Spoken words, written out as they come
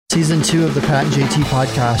Season 2 of the Pat and JT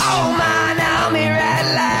podcast. Oh man, I'm here at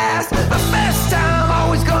last. The best time,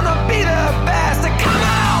 always gonna be the best. Come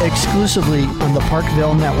on! Exclusively on the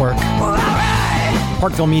Parkville Network. Well, all right.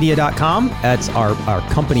 ParkvilleMedia.com. That's our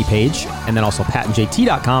company page. And then also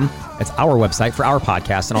PatandJT.com. That's our website for our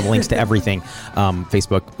podcast and all the links to everything.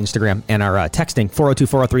 Facebook, Instagram, and our texting,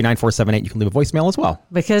 402-403-9478. You can leave a voicemail as well.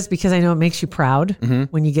 Because I know it makes you proud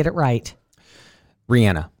when you get it right.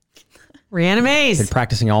 Rihanna. Rihanna Mays. Been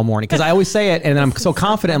practicing all morning because I always say it and then I'm so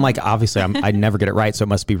confident. I'm like, obviously, I never get it right, so it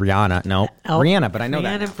must be Rihanna. No, Rihanna, but I know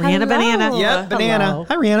that. Rihanna Banana. Yep, banana. Hello.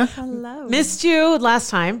 Hi, Rihanna. Hello. Missed you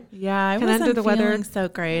last time. Yeah, I Kinda wasn't under the weather. feeling so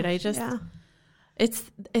great. I just, it's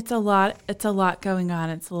a lot. It's a lot going on.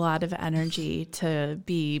 It's a lot of energy to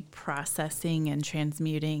be processing and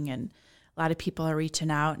transmuting, and a lot of people are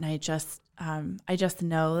reaching out. And I just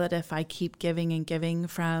know that if I keep giving and giving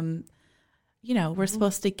from, we're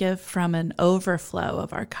supposed to give from an overflow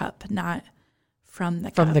of our cup, not from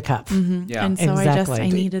the cup. From the cup. Yeah. And so Exactly. I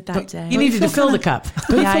needed that day. You needed to fill the cup.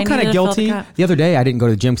 Don't you Yeah, feel I kind needed of to fill the guilty? cup. The other day, I didn't go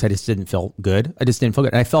to the gym because I just didn't feel good. I just didn't feel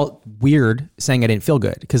good. And I felt weird saying I didn't feel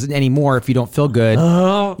good because anymore, if you don't feel good.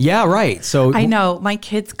 Yeah, right. So I know my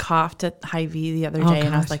kids coughed at Hy-Vee the other day,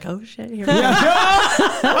 and I was like, "Oh shit, here we go."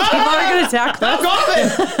 People are going to attack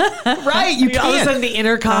us. Right, you All of a can't. side, the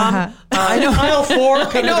intercom. I know. Aisle 4,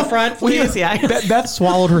 come to the front, please. Yeah. Beth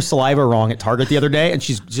swallowed her saliva wrong at Target the other day, and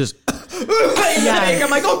she's just. I'm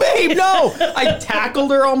like, oh, babe, no. I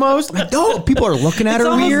tackled her almost. I'm like, no, people are looking at her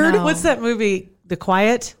Almost- weird. What's that movie? The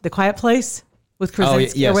Quiet Place? With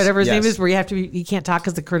Krasinski yes, or whatever his name yes. is, where you can't talk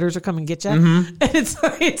because the critters are coming get you. And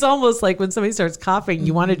it's almost like when somebody starts coughing,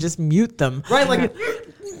 you want to just mute them. Right, like,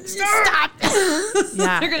 Stop.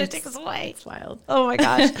 Yeah, They're going to take us away. It's wild. Oh my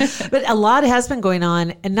gosh. But a lot has been going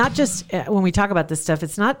on, and not just when we talk about this stuff,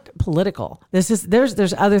 it's not political.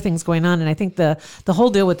 There's other things going on. And I think the whole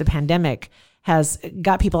deal with the pandemic has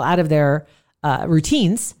got people out of their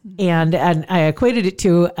routines. And I equated it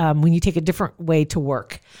to when you take a different way to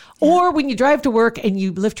work, or when you drive to work and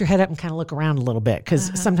you lift your head up and kind of look around a little bit,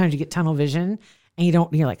 because sometimes you get tunnel vision and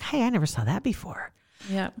you're like, hey, I never saw that before.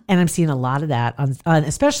 Yeah. And I'm seeing a lot of that on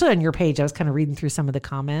especially on your page. I was kind of reading through some of the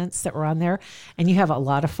comments that were on there, and you have a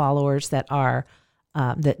lot of followers that are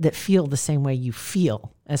that feel the same way you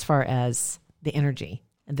feel, as far as the energy,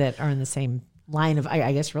 that are in the same line of,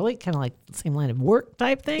 I guess, really kind of like the same line of work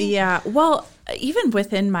type thing. Yeah. Well, even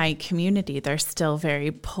within my community, there's still very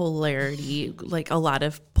polarity, like a lot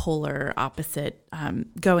of polar opposite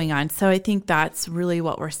going on. So I think that's really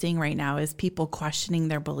what we're seeing right now, is people questioning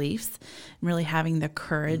their beliefs and really having the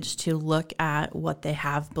courage to look at what they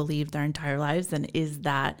have believed their entire lives, and is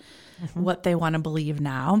that what they want to believe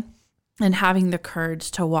now, and having the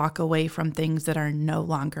courage to walk away from things that are no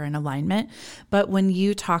longer in alignment. But when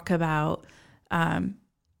you talk about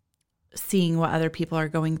seeing what other people are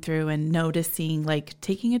going through and noticing, like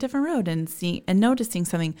taking a different road and seeing and noticing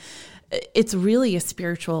something, it's really a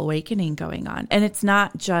spiritual awakening going on. And it's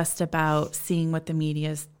not just about seeing what the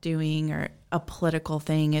media is doing or a political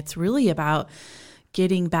thing. It's really about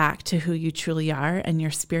getting back to who you truly are and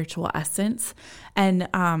your spiritual essence. And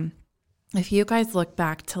if you guys look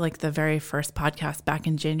back to like the very first podcast back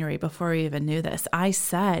in January, before we even knew this, I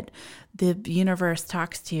said the universe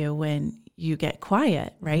talks to you when you get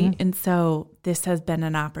quiet, right? And so this has been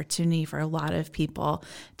an opportunity for a lot of people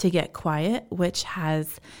to get quiet, which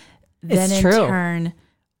has then in turn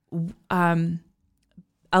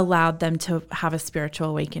allowed them to have a spiritual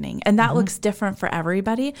awakening. And that looks different for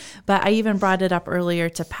everybody. But I even brought it up earlier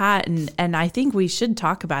to Pat, and I think we should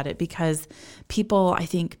talk about it, because I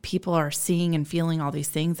think people are seeing and feeling all these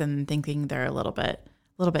things and thinking they're a little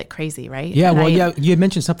bit crazy, right? yeah, And you had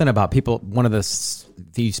mentioned something about people.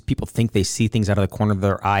 These people think they see things out of the corner of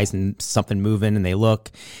their eyes and something moving, and they look.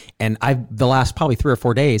 And the last probably 3 or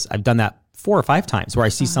 4 days, I've done that 4 or 5 times, where I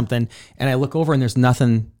see something and I look over and there's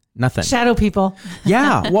nothing. Shadow people.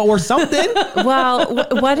 Yeah, or something. Well,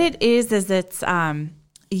 what it is it's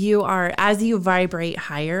you are, as you vibrate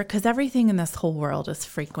higher, because everything in this whole world is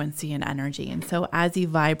frequency and energy. And so as you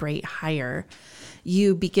vibrate higher,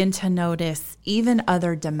 you begin to notice even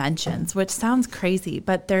other dimensions, which sounds crazy,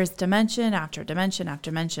 but there's dimension after dimension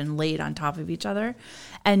after dimension laid on top of each other.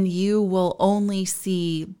 And you will only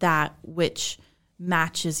see that which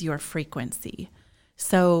matches your frequency.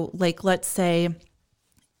 So like, let's say,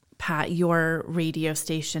 Pat, your radio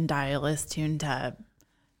station dial is tuned to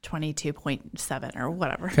 22.7 or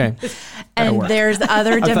whatever. Okay. And there's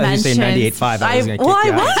other I dimensions. thought you said 98.5. I was going to kick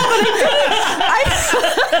you out. I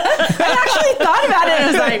actually thought about it. I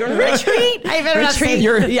was like, retreat. I better not say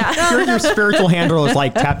Your spiritual handle is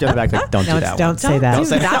like tapped on the back. Like, don't do that. Don't say that.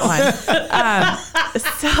 that one.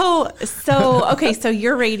 Okay, so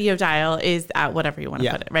your radio dial is at whatever you want to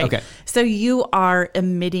Yeah, put it, right? okay. So you are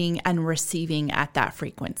emitting and receiving at that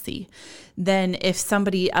frequency. Then if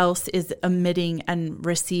somebody else is emitting and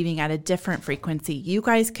receiving at a different frequency, you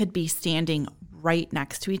guys could be standing right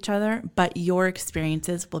next to each other, but your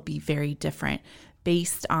experiences will be very different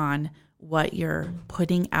based on what you're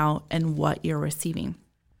putting out and what you're receiving.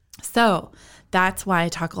 So that's why I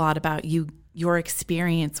talk a lot about your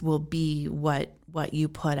experience will be what you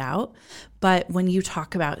put out. But when you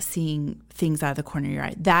talk about seeing things out of the corner of your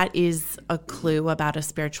eye, that is a clue about a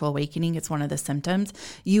spiritual awakening. It's one of the symptoms.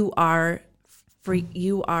 You are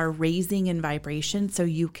raising in vibration, so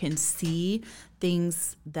you can see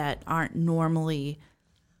things that aren't normally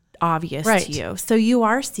obvious to you. So you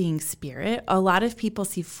are seeing spirit. A lot of people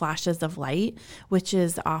see flashes of light, which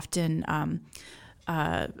is often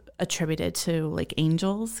attributed to like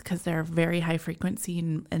angels because they're very high frequency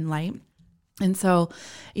in light. And so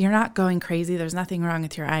you're not going crazy. There's nothing wrong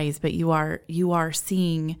with your eyes, but you are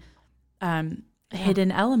seeing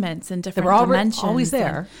hidden elements in different dimensions. Always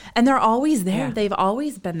there. And they're always there. Yeah. They've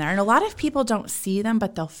always been there. And a lot of people don't see them,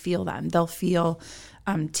 but they'll feel them. They'll feel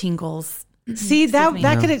tingles. See,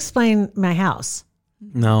 that could explain my house.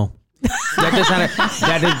 No.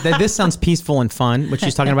 This sounds peaceful and fun. What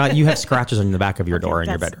she's talking about, you have scratches on the back of your door in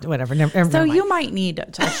your bedroom. Whatever. Never So mind. you might need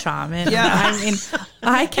a shaman. Yeah. I mean,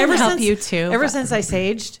 I can help you too. Ever since I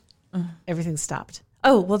saged, everything stopped.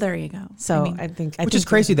 Oh, well, there you go. So Which is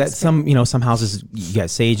crazy that some houses, you got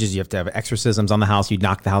sages, you have to have exorcisms on the house, you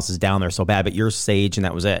knock the houses down, they're so bad, but you're sage and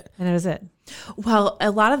that was it. And that was it. Well, a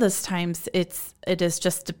lot of those times it is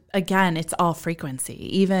just, again, it's all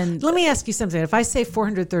frequency. Even Let me ask you something. If I say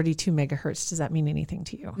 432 megahertz, does that mean anything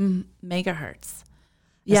to you? megahertz.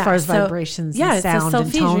 As far as vibrations and sound and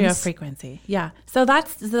it's a tones? solfeggio frequency. Yeah. So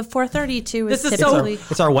that's the 432 is This is typically...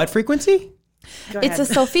 It's our what frequency? It's a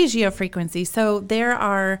solfeggio frequency. So there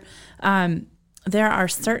are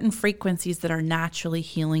certain frequencies that are naturally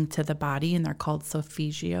healing to the body, and they're called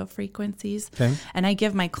solfeggio frequencies. Okay. And I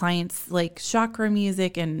give my clients like chakra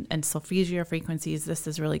music and solfeggio frequencies. This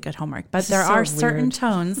is really good homework. But there are certain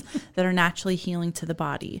tones that are naturally healing to the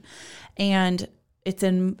body. And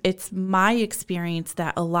it's my experience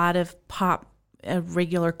that a lot of pop,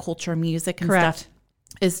 regular culture music and stuff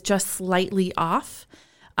is just slightly off.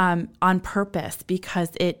 On purpose, because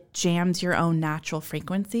it jams your own natural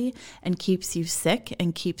frequency and keeps you sick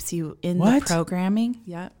and keeps you in the programming.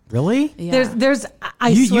 Yeah. Really? Yeah. There's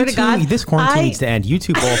I swear to God, this quarantine needs to end. You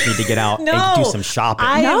two both need to get out and do some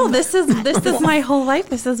shopping. This is my whole life.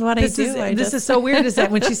 This is what I do. This is so weird is that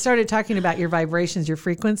when she started talking about your vibrations, your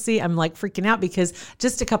frequency, I'm like freaking out because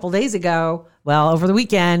just a couple days ago, over the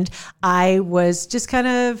weekend, I was just kind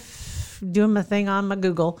of doing my thing on my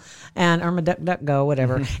Google or my DuckDuckGo,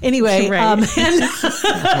 whatever. Anyway, oh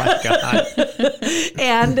my God.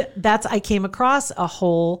 and I came across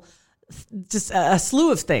just a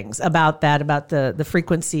slew of things about the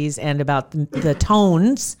frequencies and about the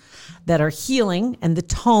tones that are healing and the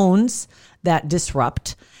tones that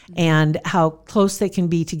disrupt and how close they can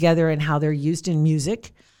be together and how they're used in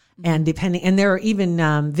music. And there are even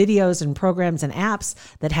videos and programs and apps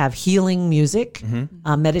that have healing music,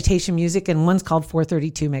 meditation music, and one's called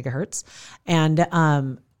 432 megahertz, and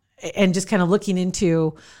just kind of looking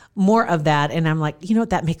into more of that. And I'm like,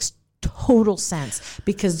 that makes total sense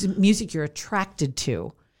because music you're attracted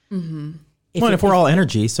to. Mm-hmm. If we're all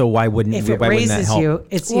energy, so why wouldn't it raises that help? you?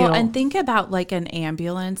 It's and think about like an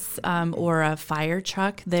ambulance or a fire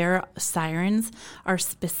truck. Their sirens are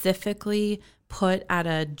specifically put at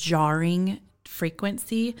a jarring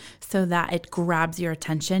frequency so that it grabs your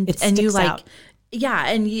attention and you like out. Yeah,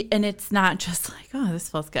 and it's not just like, oh, this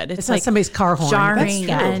feels good. It's like somebody's car horn. Jarring,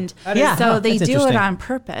 and so they That's do it on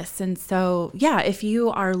purpose. And so, if you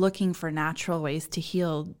are looking for natural ways to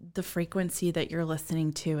heal, the frequency that you're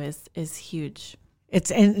listening to is huge.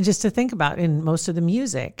 And just to think about, in most of the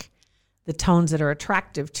music, the tones that are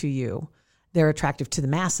attractive to you, they're attractive to the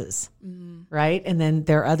masses, right? And then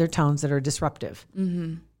there are other tones that are disruptive,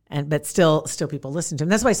 but still people listen to them.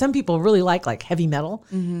 That's why some people really like heavy metal,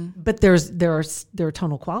 but there are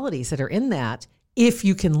tonal qualities that are in that. If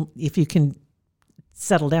you can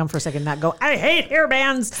settle down for a second, and not go, I hate hair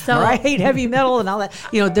bands or I hate heavy metal and all that.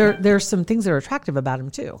 There's some things that are attractive about them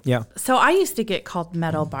too. Yeah. So I used to get called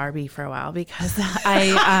Metal Barbie for a while because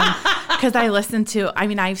I listened to,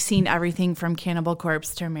 I've seen everything from Cannibal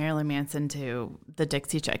Corpse to Marilyn Manson to the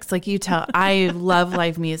Dixie Chicks. Like I love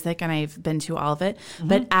live music and I've been to all of it.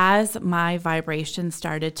 But as my vibration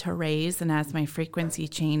started to raise and as my frequency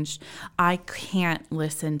changed, I can't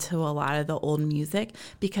listen to a lot of the old music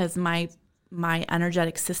because my my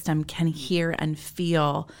energetic system can hear and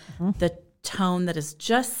feel the tone that is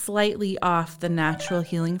just slightly off the natural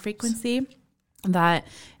healing frequency, that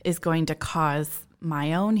is going to cause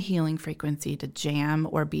my own healing frequency to jam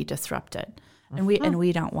or be disrupted. And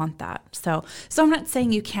we don't want that. So I'm not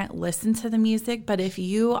saying you can't listen to the music, but if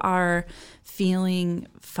you are feeling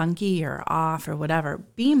funky or off or whatever,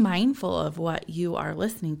 be mindful of what you are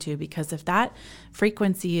listening to, because if that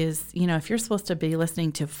frequency is, if you're supposed to be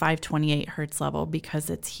listening to 528 hertz level because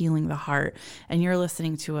it's healing the heart, and you're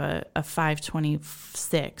listening to a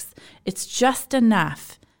 526, it's just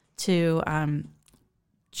enough to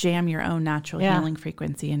jam your own natural healing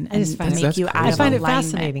frequency and make you out I of find it alignment.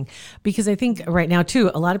 fascinating, because I think right now too,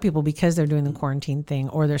 a lot of people, because they're doing the quarantine thing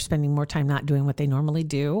or they're spending more time not doing what they normally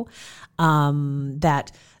do,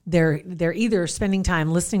 that they're either spending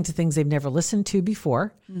time listening to things they've never listened to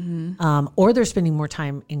before, or they're spending more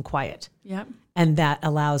time in quiet. Yep. And that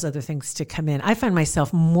allows other things to come in. I find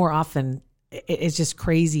myself more often, it's just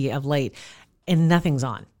crazy of late, and nothing's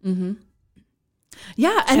on.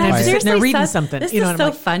 Yeah, and I'm I've just sitting there seriously reading said, something, This you know, is and so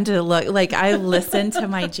I'm like- fun to look. Like, I listened to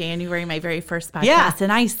my very first podcast, Yeah.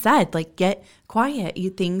 and I said, like, get quiet.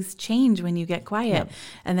 Things change when you get quiet.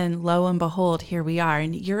 And then lo and behold, here we are.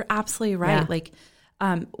 And you're absolutely right. Yeah. Like,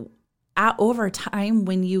 over time,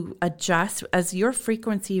 when you adjust, as your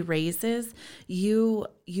frequency raises, you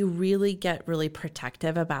really get really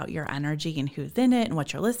protective about your energy and who's in it and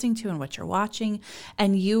what you're listening to and what you're watching.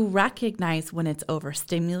 And you recognize when it's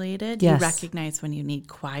overstimulated. Yes. You recognize when you need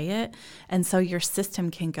quiet. And so your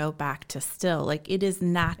system can go back to still. Like, it is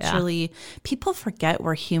naturally, people forget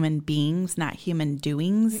we're human beings, not human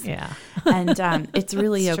doings. Yeah. And it's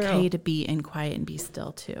really It's okay true. to be in quiet and be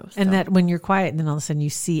still too. And So- that when you're quiet, and then all of a sudden you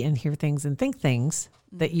see and hear things and think things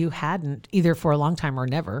that you hadn't either for a long time or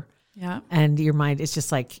never. yeah. And your mind is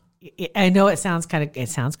just like, I know it sounds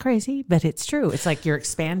crazy, but it's true. It's like you're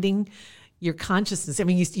expanding your consciousness. I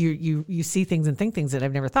mean, you see things and think things that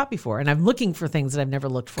I've never thought before, and I'm looking for things that I've never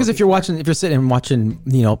looked for. Because if you're sitting and watching,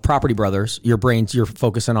 Property Brothers, you're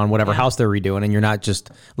focusing on whatever house they're redoing, and you're not just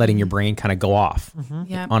letting your brain kind of go off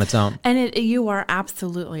Yeah. on its own. And you are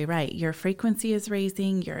absolutely right. Your frequency is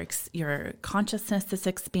raising, your consciousness is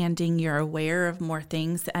expanding, you're aware of more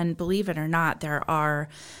things. And believe it or not, there are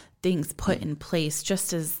things put in place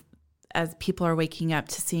just as people are waking up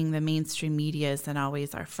to seeing the mainstream media isn't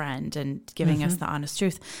always our friend and giving us the honest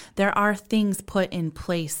truth. There are things put in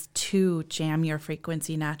place to jam your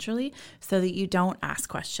frequency naturally so that you don't ask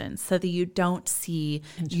questions, so that you don't see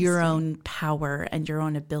your own power and your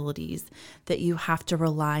own abilities, that you have to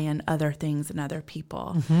rely on other things and other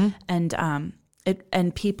people.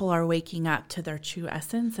 And people are waking up to their true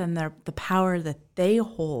essence and the power that they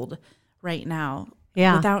hold right now.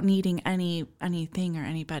 Yeah. Without needing anything or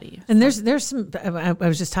anybody. And there's some. I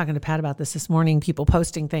was just talking to Pat about this morning. People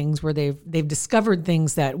posting things where they've discovered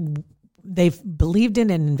things that they've believed in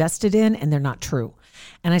and invested in, and they're not true.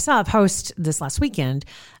 And I saw a post this last weekend.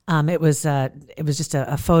 It was just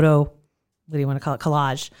a photo. What do you want to call it?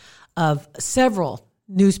 Collage of several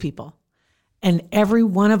news people, and every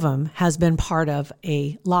one of them has been part of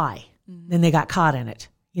a lie. Then they got caught in it.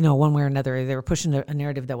 One way or another, they were pushing a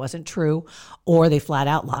narrative that wasn't true, or they flat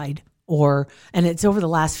out lied, and it's over the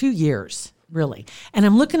last few years, really. And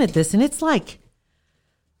I'm looking at this, and it's like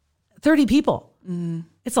 30 people.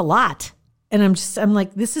 It's a lot. And I'm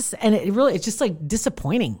like, it's just like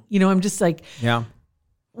disappointing. I'm just like, Yeah.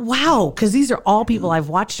 wow, because these are all people I've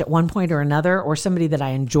watched at one point or another, or somebody that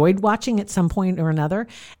I enjoyed watching at some point or another,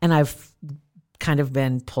 and I've kind of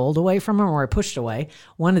been pulled away from them or pushed away,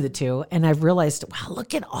 one of the two. And I've realized, wow,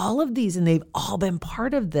 look at all of these, and they've all been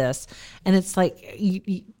part of this. And it's like,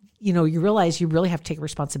 you realize you really have to take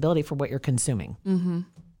responsibility for what you're consuming.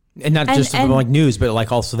 And not just like news, but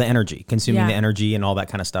like also the energy, consuming Yeah. the energy and all that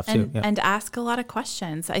kind of stuff too. And ask a lot of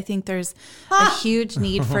questions. I think there's a huge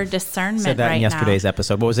need for discernment Said that right in yesterday's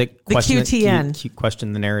episode. What was it? The QTN.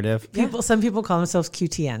 Question the narrative. Some people call themselves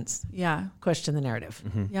QTNs. now. Yeah. Question the narrative.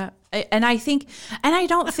 Yeah. I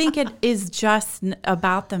don't think it is just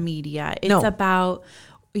about the media. It's No. about,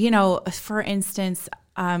 for instance,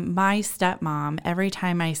 my stepmom, every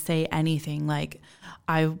time I say anything like,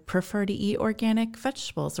 I prefer to eat organic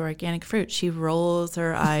vegetables or organic fruit, she rolls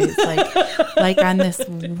her eyes like I'm this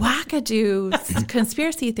wackadoo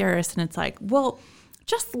conspiracy theorist. And it's like, well,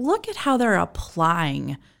 just look at how they're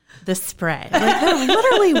applying the spray. Like, they're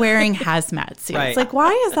literally wearing hazmat suits. Right. Like,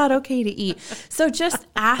 why is that okay to eat? So just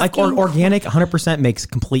asking. Like organic, 100% makes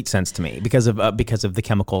complete sense to me because of the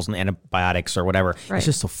chemicals and antibiotics or whatever. Right. It's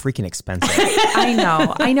just so freaking expensive.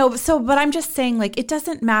 I know. So, but I'm just saying, like, it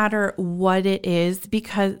doesn't matter what it is,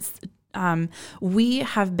 because We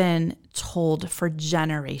have been told for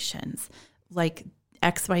generations, like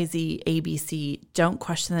XYZ, ABC, don't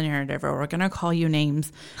question the narrative, or we're going to call you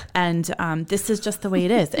names. And this is just the way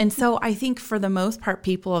it is. And so I think for the most part,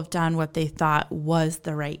 people have done what they thought was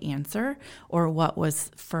the right answer or what was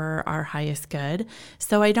for our highest good.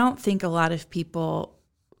 So I don't think a lot of people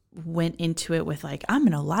went into it with like, I'm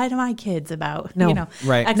going to lie to my kids about,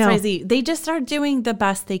 Right. XYZ. They just are doing the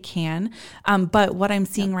best they can. But what I'm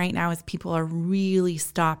seeing right now is people are really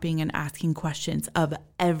stopping and asking questions of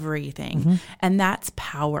everything. And that's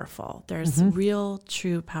powerful. There's real,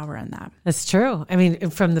 true power in that. That's true. I mean,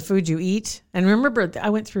 from the food you eat. And remember, I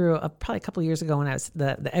went through probably a couple of years ago when I was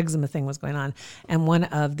the eczema thing was going on. And one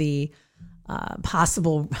of the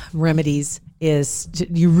possible remedies is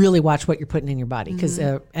you really watch what you're putting in your body, because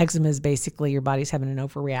eczema is basically your body's having an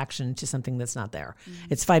overreaction to something that's not there.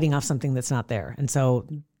 It's fighting off something that's not there. And so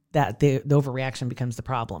that the overreaction becomes the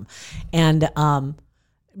problem. And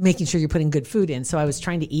making sure you're putting good food in. So I was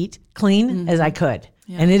trying to eat clean as I could.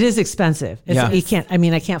 Yeah. And it is expensive. You can't,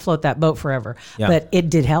 I can't float that boat forever, but it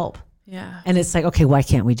did help. Yeah. And it's like, okay, why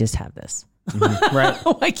can't we just have this? Right.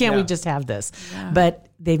 Why can't we just have this? Yeah. But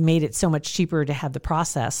they've made it so much cheaper to have the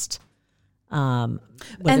processed. And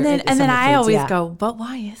then I always go, but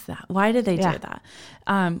why is that? Why did they do that?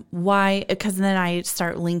 Why? Because then I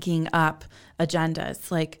start linking up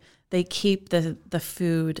agendas. Like they keep the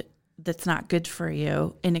food that's not good for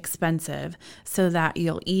you inexpensive so that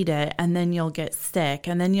you'll eat it, and then you'll get sick,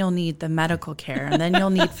 and then you'll need the medical care, and then you'll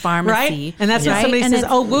need pharmacy. Right? And that's what somebody says,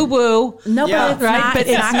 oh, woo-woo. No, but it's not. But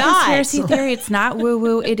it's not conspiracy theory. It's not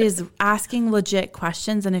woo-woo. It is asking legit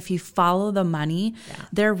questions. And if you follow the money,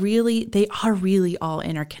 they are really all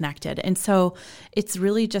interconnected. And so it's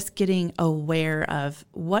really just getting aware of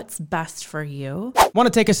what's best for you. Want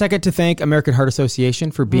to take a second to thank American Heart Association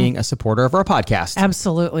for being a supporter of our podcast.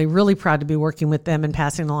 Absolutely. Really proud to be working with them and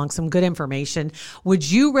passing along some good information. Would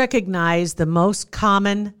you recognize the most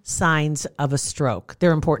common signs of a stroke?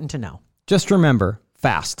 They're important to know. Just remember,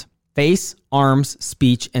 FAST. Face, arms,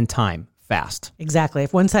 speech, and time. FAST. Exactly.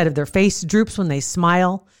 If one side of their face droops when they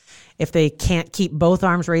smile, if they can't keep both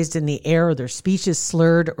arms raised in the air, or their speech is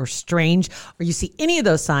slurred or strange, or you see any of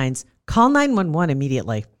those signs, call 911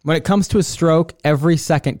 immediately. When it comes to a stroke, every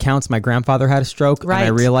second counts. My grandfather had a stroke, and I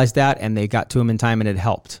realized that, and they got to him in time, and it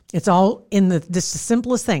helped. It's all in this the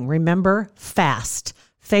simplest thing. Remember, FAST.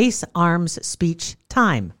 Face, arms, speech,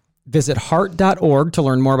 time. Visit heart.org to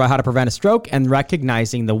learn more about how to prevent a stroke and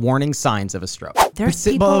recognizing the warning signs of a stroke. There's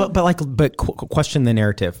people, but question the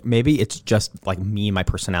narrative. Maybe it's just like me, my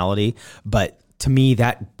personality, but to me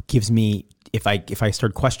that gives me, if I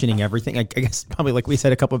start questioning everything, I guess probably like we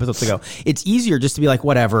said a couple episodes ago, it's easier just to be like,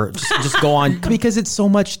 whatever, just go on, because it's so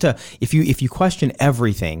much to, if you question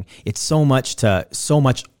everything, it's so much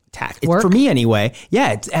tact. For me anyway.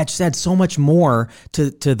 Yeah. It just adds so much more to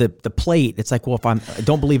the plate. It's like, well, if I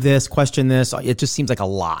don't believe this, question this, it just seems like a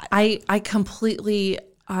lot. I completely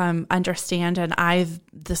understand. And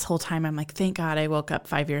this whole time, I'm like, thank God I woke up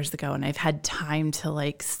 5 years ago and I've had time to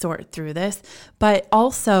like sort through this. But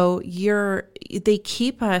also they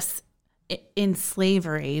keep us in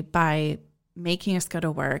slavery by making us go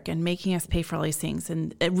to work and making us pay for all these things.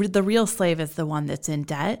 And the real slave is the one that's in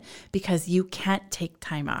debt, because you can't take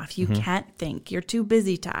time off. You can't think. You're too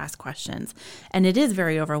busy to ask questions. And it is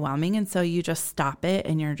very overwhelming. And so you just stop it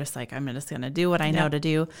and you're just like, I'm just going to do what I know to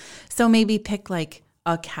do. So maybe pick like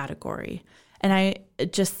a category. And I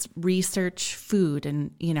just research food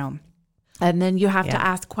and, and then you have to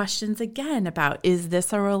ask questions again about, is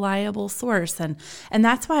this a reliable source? And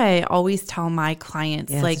that's why I always tell my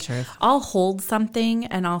clients, I'll hold something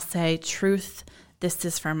and I'll say, truth, this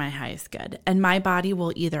is for my highest good. And my body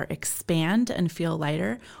will either expand and feel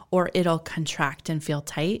lighter, or it'll contract and feel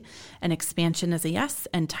tight. And expansion is a yes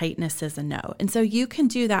and tightness is a no. And so you can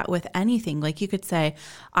do that with anything. Like you could say,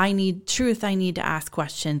 I need to ask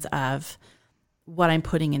questions of what I'm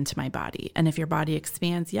putting into my body. And if your body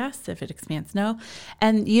expands, yes. If it expands, no.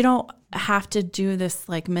 And you don't have to do this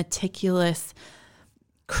like meticulous,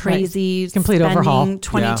 crazy, complete overhaul,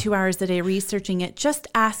 22 hours a day researching it. Just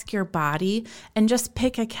ask your body and just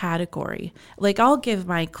pick a category. Like I'll give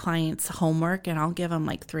my clients homework and I'll give them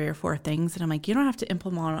like 3 or 4 things. And I'm like, you don't have to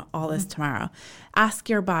implement all this tomorrow. Ask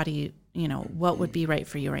your body, what would be right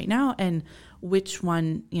for you right now, and which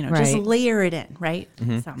one, just layer it in, right?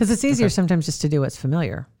 Because it's easier sometimes just to do what's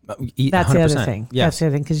familiar. That's 100%. the other thing. Yes. That's the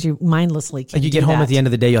other thing, because you mindlessly can't. Like you get home at the end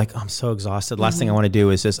of the day, you're like, oh, I'm so exhausted. Last thing I want to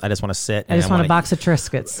do is I just want to sit. I just want a box of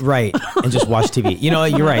Triscuits. Right. And just watch TV.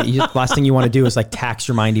 You're right. Last thing you want to do is like tax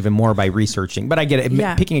your mind even more by researching. But I get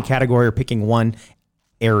it. Picking a category or picking one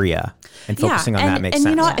area and focusing on that makes and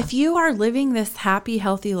sense. you know, if you are living this happy,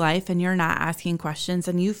 healthy life and you're not asking questions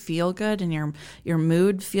and you feel good and your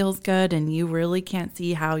mood feels good and you really can't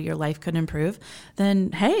see how your life could improve,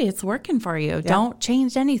 then hey, it's working for you. Yeah. Don't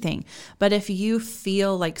change anything. But if you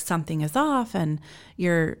feel like something is off and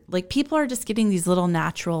you're like, people are just getting these little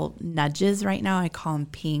natural nudges right now. I call them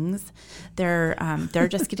pings. They're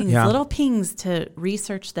just getting these little pings to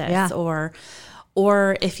research this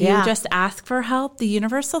or if you just ask for help, the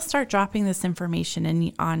universe will start dropping this information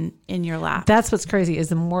in your lap. That's what's crazy is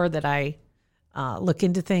the more that I look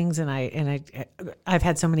into things and I've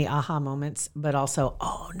had so many aha moments, but also,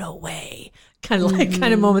 oh, no way. Kind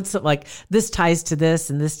of moments that like this ties to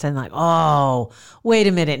this and this time like, oh, wait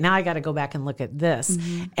a minute. Now I got to go back and look at this.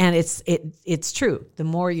 And it's true. The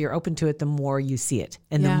more you're open to it, the more you see it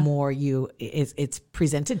and the more it's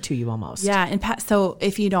presented to you almost. Yeah. And so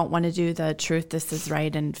if you don't want to do the truth, this is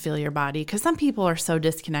right and feel your body, because some people are so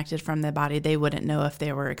disconnected from their body, they wouldn't know if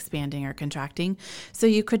they were expanding or contracting. So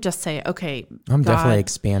you could just say, okay, I'm definitely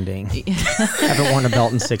expanding. Haven't worn a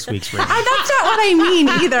belt in 6 weeks. Right? That's not what I mean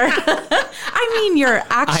either. I mean, your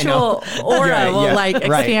actual aura will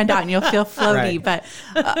expand out and you'll feel floaty. But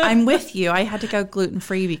I'm with you. I had to go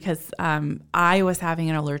gluten-free because I was having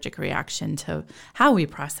an allergic reaction to how we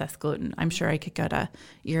process gluten. I'm sure I could go to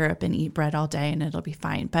Europe and eat bread all day and it'll be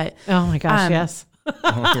fine. But oh my gosh, yes.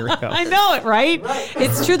 Oh, here we go. I know it, right?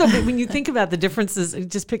 It's true though. But when you think about the differences,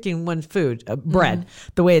 just picking one food, bread,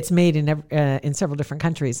 the way it's made in several different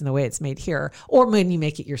countries and the way it's made here, or when you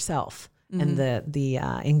make it yourself. And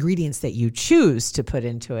the ingredients that you choose to put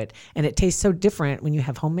into it. And it tastes so different when you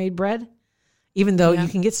have homemade bread, even though you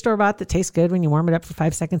can get store-bought that tastes good when you warm it up for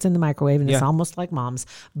 5 seconds in the microwave and it's almost like mom's,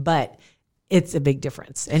 but it's a big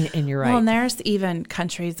difference. And you're right. Well, and there's even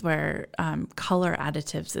countries where color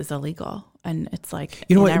additives is illegal. And it's like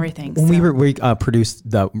everything. When we produced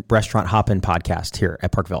the Restaurant Hoppin podcast here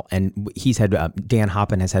at Parkville, and he's had Dan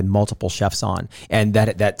Hoppin has had multiple chefs on, and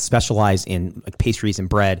that specialize in like pastries and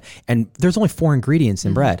bread. And there's only 4 ingredients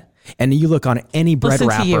in bread. And you look on any bread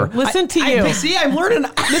wrapper. Listen to you. See, I'm learning.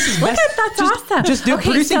 This is that's awesome. Just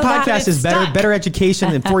producing podcasts is better education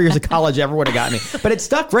than 4 years of college ever would have got me. But it's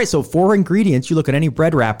stuck, right? So 4 ingredients. You look at any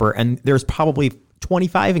bread wrapper, and there's probably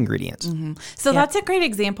 25 ingredients. So that's a great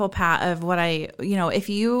example, Pat, of what if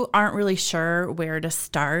you aren't really sure where to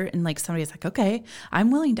start and like somebody's like, okay,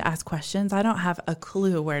 I'm willing to ask questions. I don't have a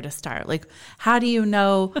clue where to start. Like, how do you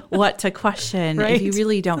know what to question if you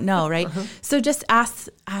really don't know, right? So just ask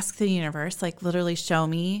the universe, like literally show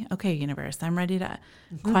me, okay, universe, I'm ready to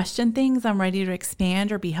question things. I'm ready to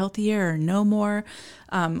expand or be healthier or know more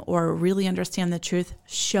or really understand the truth.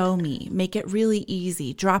 Show me. Make it really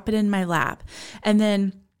easy. Drop it in my lap. And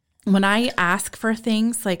then when I ask for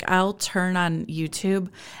things, like I'll turn on YouTube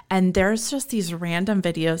and there's just these random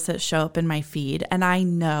videos that show up in my feed and I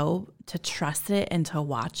know to trust it and to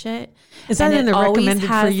watch it. Is that in the recommended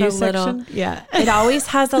for you section? Yeah. It always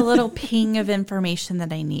has a little ping of information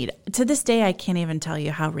that I need. To this day, I can't even tell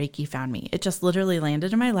you how Reiki found me. It just literally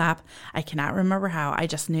landed in my lap. I cannot remember how. I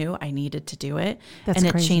just knew I needed to do it. That's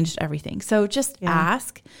and crazy. It changed everything. So just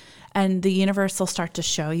ask and the universe will start to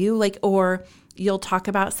show you, or you'll talk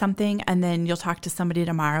about something and then you'll talk to somebody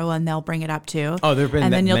tomorrow and they'll bring it up too. Oh, there've been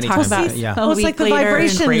and then you'll many talk times. about well, it's like the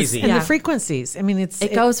vibrations and the frequencies. I mean,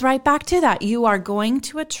 it goes right back to that. You are going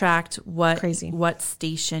to attract what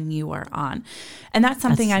station you are on. And that's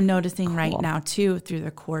something I'm noticing right now too through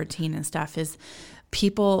the quarantine and stuff is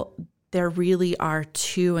people, there really are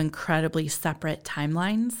 2 incredibly separate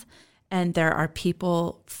timelines. And there are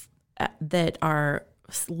people that are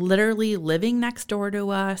literally living next door to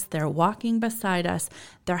us. They're walking beside us.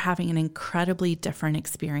 They're having an incredibly different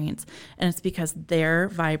experience. And it's because they're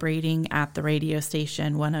vibrating at the radio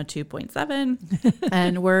station 102.7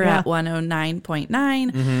 and we're at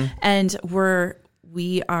 109.9. And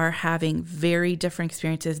we are having very different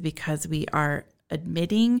experiences because we are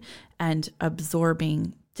admitting and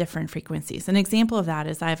absorbing different frequencies. An example of that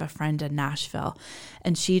is I have a friend in Nashville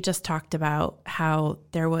and she just talked about how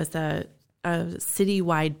there was a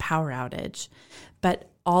citywide power outage, but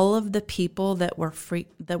all of the people that were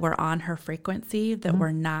on her frequency, that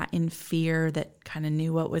were not in fear, that kind of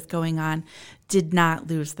knew what was going on, did not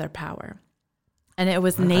lose their power. And it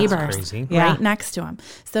was neighbors right next to them.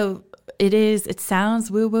 So it sounds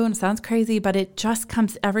woo-woo and it sounds crazy, but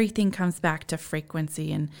everything comes back to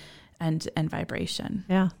frequency and vibration.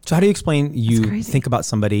 Yeah. So how do you explain think about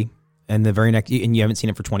somebody and the very next, and you haven't seen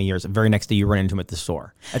it for 20 years, the very next day you run into him at the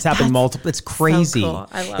store? It's happened multiple. It's crazy. So cool.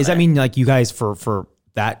 I love Does that mean like you guys for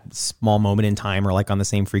that small moment in time are like on the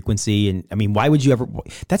same frequency? And I mean, why would you ever?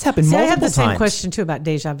 That's happened multiple times. I have the same question too about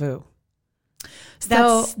deja vu.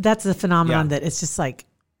 That's the phenomenon that it's just like,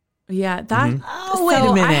 yeah, that. oh, wait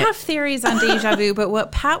a minute. I have theories on deja vu, but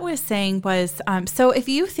what Pat was saying was, so if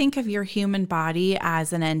you think of your human body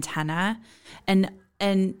as an antenna, and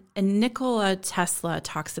Nikola Tesla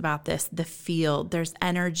talks about this, the field, there's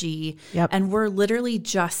energy, and we're literally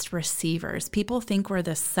just receivers. People think we're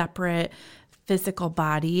this separate physical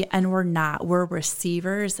body, and we're not. We're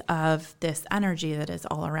receivers of this energy that is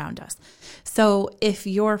all around us. So if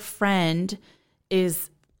your friend is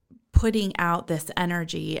putting out this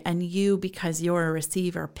energy and you, because you're a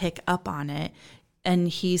receiver, pick up on it, and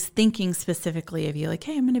he's thinking specifically of you, like,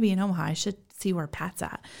 hey, I'm going to be in Omaha, I should see where Pat's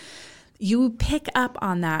at. You pick up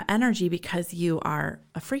on that energy because you are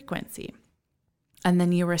a frequency. And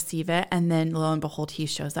then you receive it, and then lo and behold, he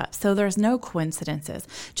shows up. So there's no coincidences.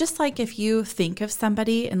 Just like if you think of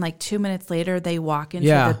somebody and like 2 minutes later they walk into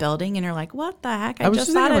the building and you're like, what the heck? I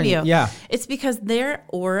just thought of you. Yeah. It's because their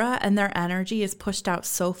aura and their energy is pushed out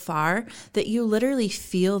so far that you literally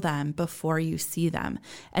feel them before you see them.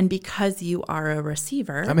 And because you are a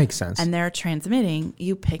receiver, that makes sense. And they're transmitting,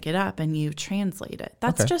 you pick it up and you translate it.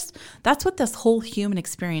 That's what this whole human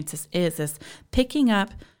experience is picking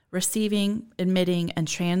up, receiving, emitting, and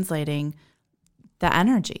translating the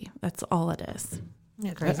energy. That's all it is.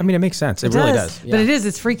 Yeah, I mean, it makes sense. It really does. But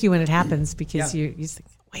it's freaky when it happens because you think,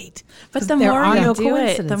 wait. But the more you do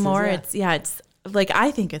it, the more it's like,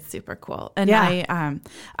 I think it's super cool. And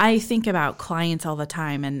I think about clients all the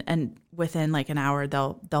time, and within like an hour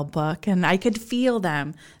they'll book, and I could feel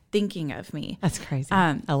them thinking of me. That's crazy.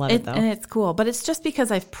 I love it though. And it's cool, but it's just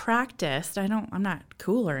because I've practiced. I'm not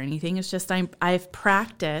cool or anything. It's just I've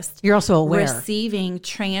practiced. You're also aware. Receiving,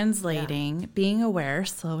 translating, being aware,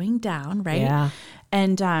 slowing down, right? Yeah.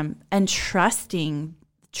 And trusting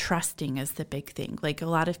is the big thing. Like, a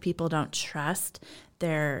lot of people don't trust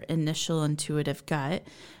their initial intuitive gut,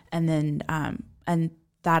 and then and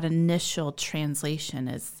that initial translation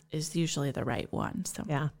is usually the right one. So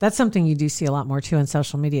yeah, that's something you do see a lot more too on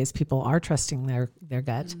social media, is people are trusting their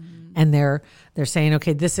gut, and they're saying,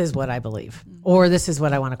 okay, this is what I believe, or this is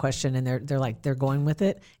what I want to question, and they're going with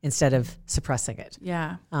it instead of suppressing it.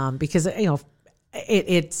 Yeah. Because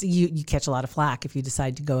it's you catch a lot of flack if you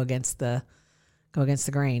decide to go against the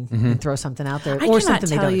grain and throw something out there, or something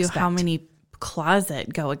they don't expect. I cannot tell you how many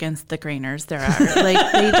closet go against the grainers there are.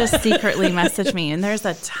 Like, they just secretly message me, and there's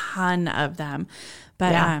a ton of them.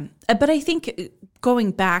 But but I think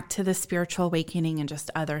going back to the spiritual awakening and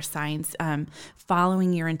just other signs,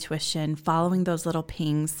 following your intuition, following those little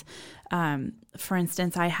pings. For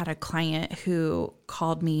instance, I had a client who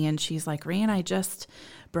called me and she's like, Ryan, I just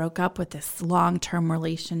broke up with this long-term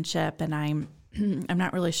relationship, and I'm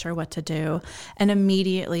not really sure what to do. And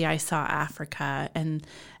immediately I saw Africa, and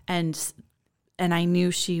I knew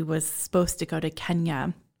she was supposed to go to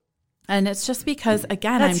Kenya. And it's just because,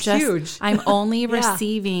 again, I'm only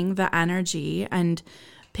receiving the energy and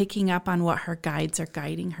picking up on what her guides are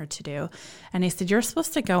guiding her to do. And I said, you're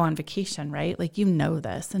supposed to go on vacation, right? Like, you know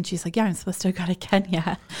this. And she's like, yeah, I'm supposed to go to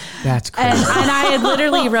Kenya. That's crazy. And I had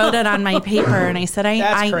literally wrote it on my paper, and I said,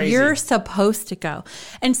 you're supposed to go.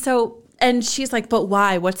 And she's like, but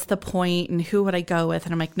why? What's the point? And who would I go with?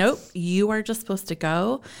 And I'm like, nope, you are just supposed to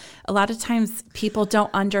go. A lot of times people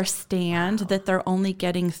don't understand that they're only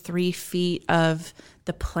getting 3 feet of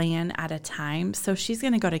the plan at a time. So she's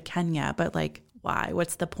going to go to Kenya, but like, why?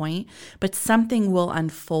 What's the point? But something will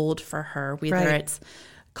unfold for her, whether it's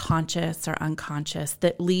conscious or unconscious,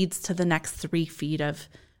 that leads to the next 3 feet of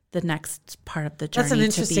the next part of the journey. That's an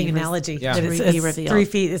interesting analogy. Yeah. That it's 3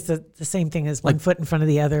 feet is the same thing as 1 foot in front of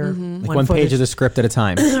the other. Like one page of the script at a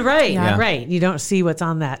time. Right. Yeah. Right. You don't see what's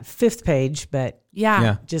on that 5th page, but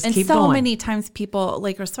just and keep so going. many times people,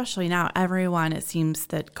 like, especially now, everyone, it seems,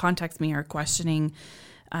 that contacts me are questioning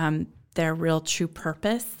their real true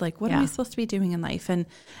purpose. Like, what am I supposed to be doing in life?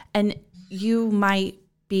 And you might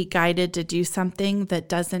be guided to do something that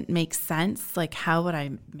doesn't make sense. Like, how would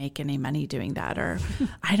I make any money doing that? Or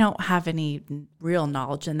I don't have any real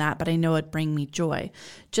knowledge in that, but I know it'd bring me joy.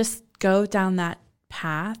 Just go down that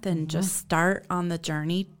path and just start on the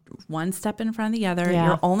journey, one step in front of the other.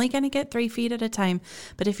 You're only going to get 3 feet at a time.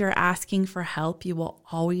 But if you're asking for help, you will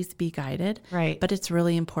always be guided. Right. But it's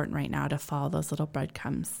really important right now to follow those little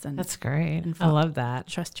breadcrumbs. And that's great. I love that.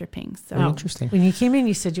 Trust your pings. So Interesting. When you came in,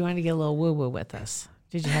 you said you wanted to get a little woo-woo with us.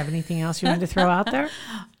 Did you have anything else you wanted to throw out there?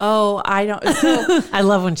 Oh, I don't. So, I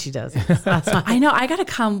love when she does it. That's fine. I know I got to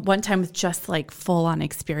come one time with just like full on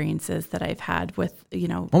experiences that I've had with, Why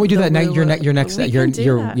don't we do that next? Your next. We We'll can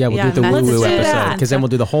do that. do the let's woo woo do episode that. because then we'll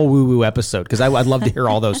do the whole woo woo episode because I'd love to hear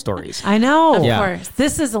all those stories. I know. Of Yeah. course.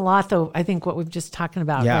 This is a lot, though. I think what we've just talking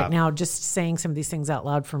about Yeah. right now, just saying some of these things out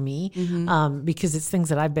loud for me, because it's things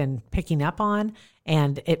that I've been picking up on,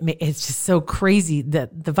 and it's just so crazy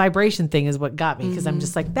that the vibration thing is what got me, because I'm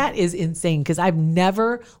just like, that is insane, because I've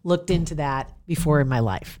never looked into that before in my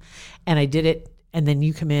life, and I did it. And then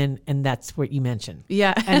you come in and that's what you mentioned.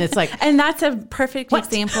 Yeah. And it's like, and that's a perfect What?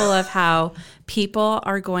 example of how people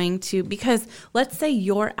are going to, because let's say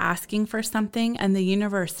you're asking for something and the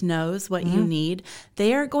universe knows what you need.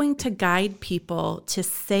 They are going to guide people to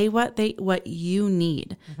say what you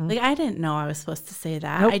need. Like, I didn't know I was supposed to say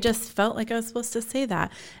that. Nope. I just felt like I was supposed to say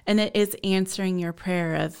that. And it is answering your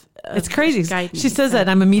prayer of it's crazy. guide me. She says that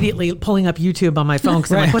and I'm immediately pulling up YouTube on my phone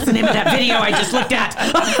because I'm like, what's the name of that video I just looked at?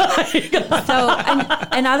 So,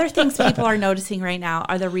 and other things people are noticing right now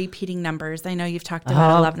are the repeating numbers. I know you've talked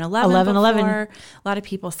about 1111. 1111. before. A lot of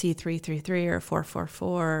people see 333 or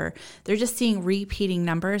 444. They're just seeing repeating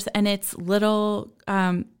numbers, and it's little.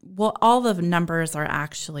 All the numbers are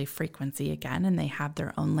actually frequency again, and they have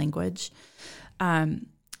their own language.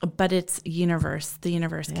 But it's the universe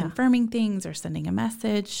confirming things or sending a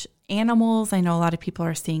message. Animals, I know a lot of people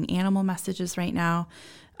are seeing animal messages right now.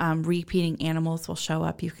 Repeating animals will show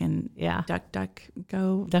up. You can duck,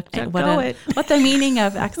 go. Duck, duck, what go it. What the meaning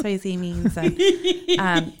of XYZ means.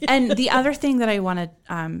 And the other thing that I want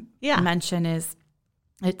to mention is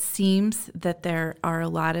it seems that there are a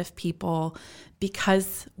lot of people,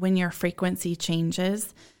 because when your frequency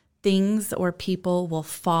changes, things or people will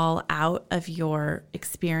fall out of your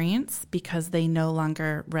experience because they no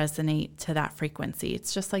longer resonate to that frequency.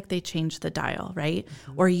 It's just like they change the dial, right?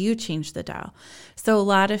 Or you change the dial. So a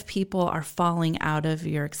lot of people are falling out of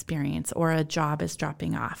your experience, or a job is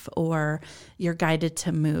dropping off, or you're guided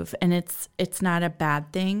to move. And it's not a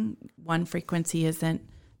bad thing. One frequency isn't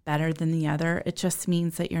better than the other. It just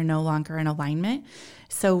means that you're no longer in alignment.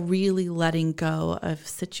 So really letting go of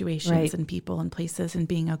situations and people and places and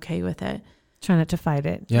being okay with it. Try not to fight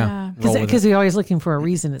it. Yeah. Roll with Because it. you're always looking for a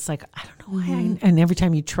reason. It's like, I don't know why. And every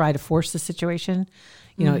time you try to force the situation,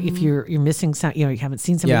 you know, if you're missing some, you haven't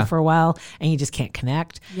seen somebody for a while and you just can't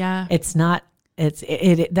connect. Yeah. It's not, I'm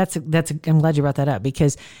glad you brought that up,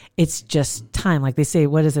 because it's just time. Like they say,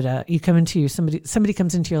 what is it? You come into somebody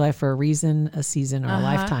comes into your life for a reason, a season, or a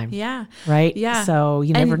lifetime. Yeah. Right. Yeah. So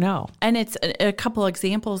you never know. And it's a couple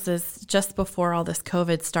examples is just before all this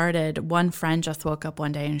COVID started, one friend just woke up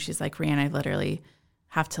one day and she's like, Rianne, I literally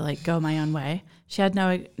have to like go my own way. She had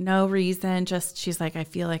no reason. Just, she's like, I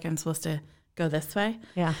feel like I'm supposed to go this way.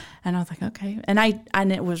 Yeah. And I was like, okay.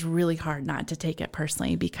 And it was really hard not to take it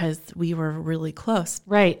personally because we were really close.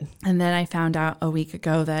 Right. And then I found out a week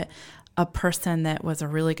ago that a person that was a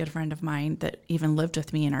really good friend of mine that even lived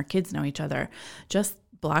with me and our kids know each other just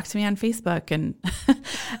blocked me on Facebook. And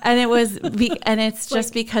it's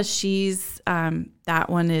just because she's, that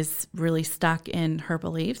one is really stuck in her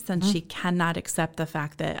beliefs and she cannot accept the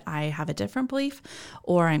fact that I have a different belief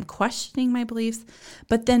or I'm questioning my beliefs.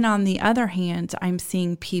 But then on the other hand, I'm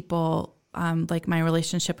seeing people, like my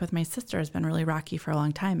relationship with my sister has been really rocky for a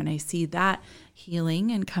long time. And I see that healing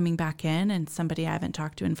and coming back in, and somebody I haven't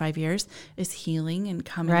talked to in 5 years is healing and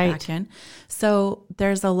coming back in. So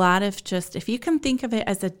there's a lot of just, if you can think of it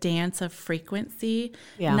as a dance of frequency,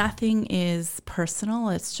 nothing is personal.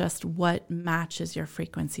 It's just what matches your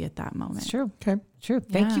frequency at that moment. It's true. Okay. True.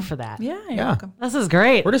 Thank you for that. Yeah, you're welcome. This is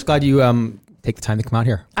great. We're just glad you take the time to come out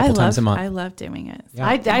here a couple times a month. I love doing it. Yeah,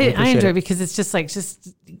 I appreciate enjoy it it because it's just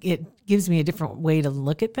it gives me a different way to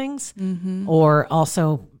look at things, or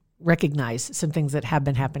also recognize some things that have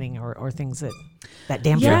been happening, or things that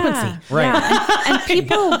damn frequency. Right. Yeah. And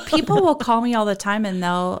people will call me all the time and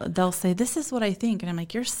they'll say, this is what I think. And I'm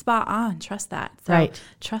like, you're spot on. Trust that. So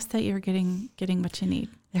trust that you're getting what you need.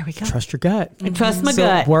 There we go. Trust your gut. I trust my So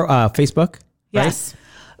gut. we're Facebook. Yes.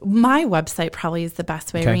 My website probably is the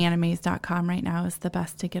best way. Okay. RianneMays.com right now is the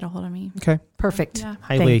best to get a hold of me. Okay. Perfect. Yeah.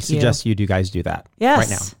 Highly Thank you. suggest you guys do that Yes. right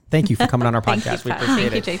now. Thank you for coming on our Thank podcast. you, We Pat.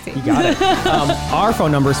 appreciate it. Thank you, JC. You got it. Our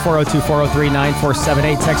phone number is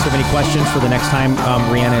 402-403-9478. Text with any questions for the next time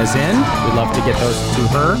Rihanna is in. We'd love to get those to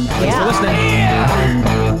her. Thanks for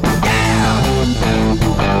listening.